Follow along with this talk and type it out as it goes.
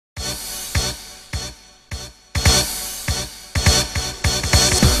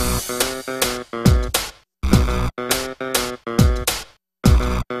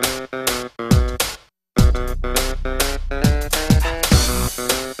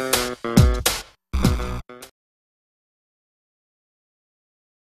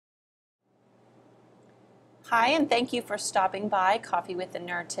Hi, and thank you for stopping by Coffee with the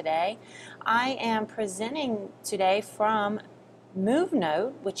Nerd today. I am presenting today from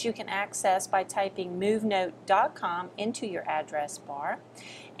Movenote, which you can access by typing movenote.com into your address bar.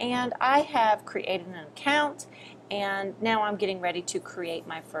 And I have created an account, and now I'm getting ready to create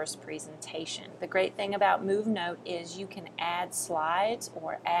my first presentation. The great thing about Movenote is you can add slides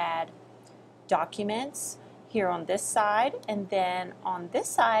or add documents here on this side, and then on this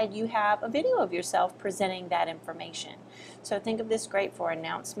side you have a video of yourself presenting that information. So think of this great for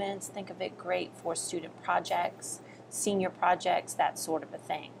announcements, think of it great for student projects, senior projects, that sort of a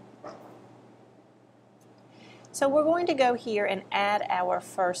thing. So we're going to go here and add our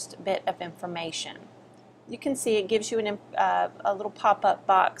first bit of information. You can see it gives you a little pop-up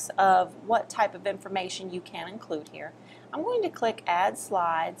box of what type of information you can include here. I'm going to click Add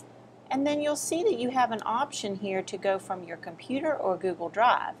Slides, and then you'll see that you have an option here to go from your computer or Google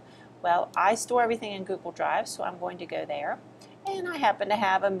Drive. Well, I store everything in Google Drive, so I'm going to go there. And I happen to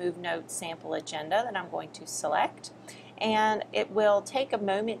have a Movenote sample agenda that I'm going to select. And it will take a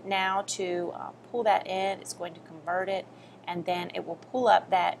moment now to pull that in. It's going to convert it, and then it will pull up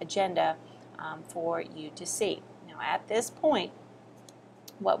that agenda for you to see. Now at this point,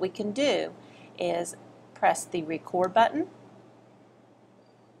 what we can do is press the record button.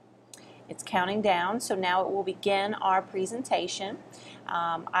 It's counting down, so now it will begin our presentation.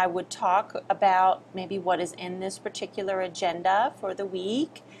 I would talk about maybe what is in this particular agenda for the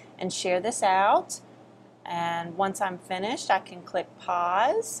week and share this out. And once I'm finished, I can click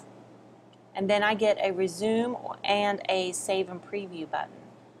pause, and then I get a resume and a save and preview button.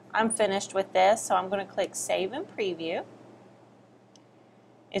 I'm finished with this, so I'm going to click save and preview.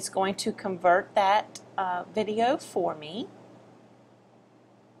 It's going to convert that video for me.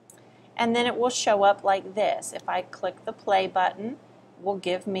 And then it will show up like this. If I click the play button, it will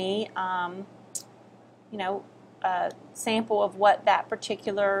give me a sample of what that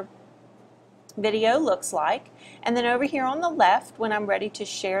particular video looks like. And then over here on the left, when I'm ready to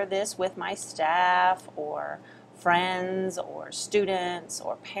share this with my staff or friends or students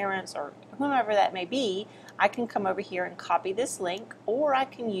or parents or whomever that may be, I can come over here and copy this link, or I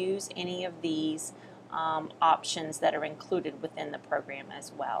can use any of these options that are included within the program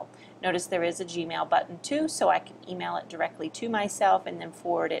as well. Notice there is a Gmail button too, so I can email it directly to myself and then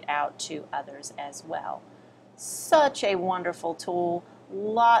forward it out to others as well. Such a wonderful tool.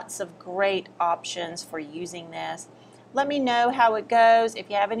 Lots of great options for using this. Let me know how it goes. If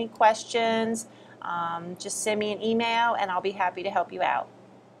you have any questions, just send me an email and I'll be happy to help you out.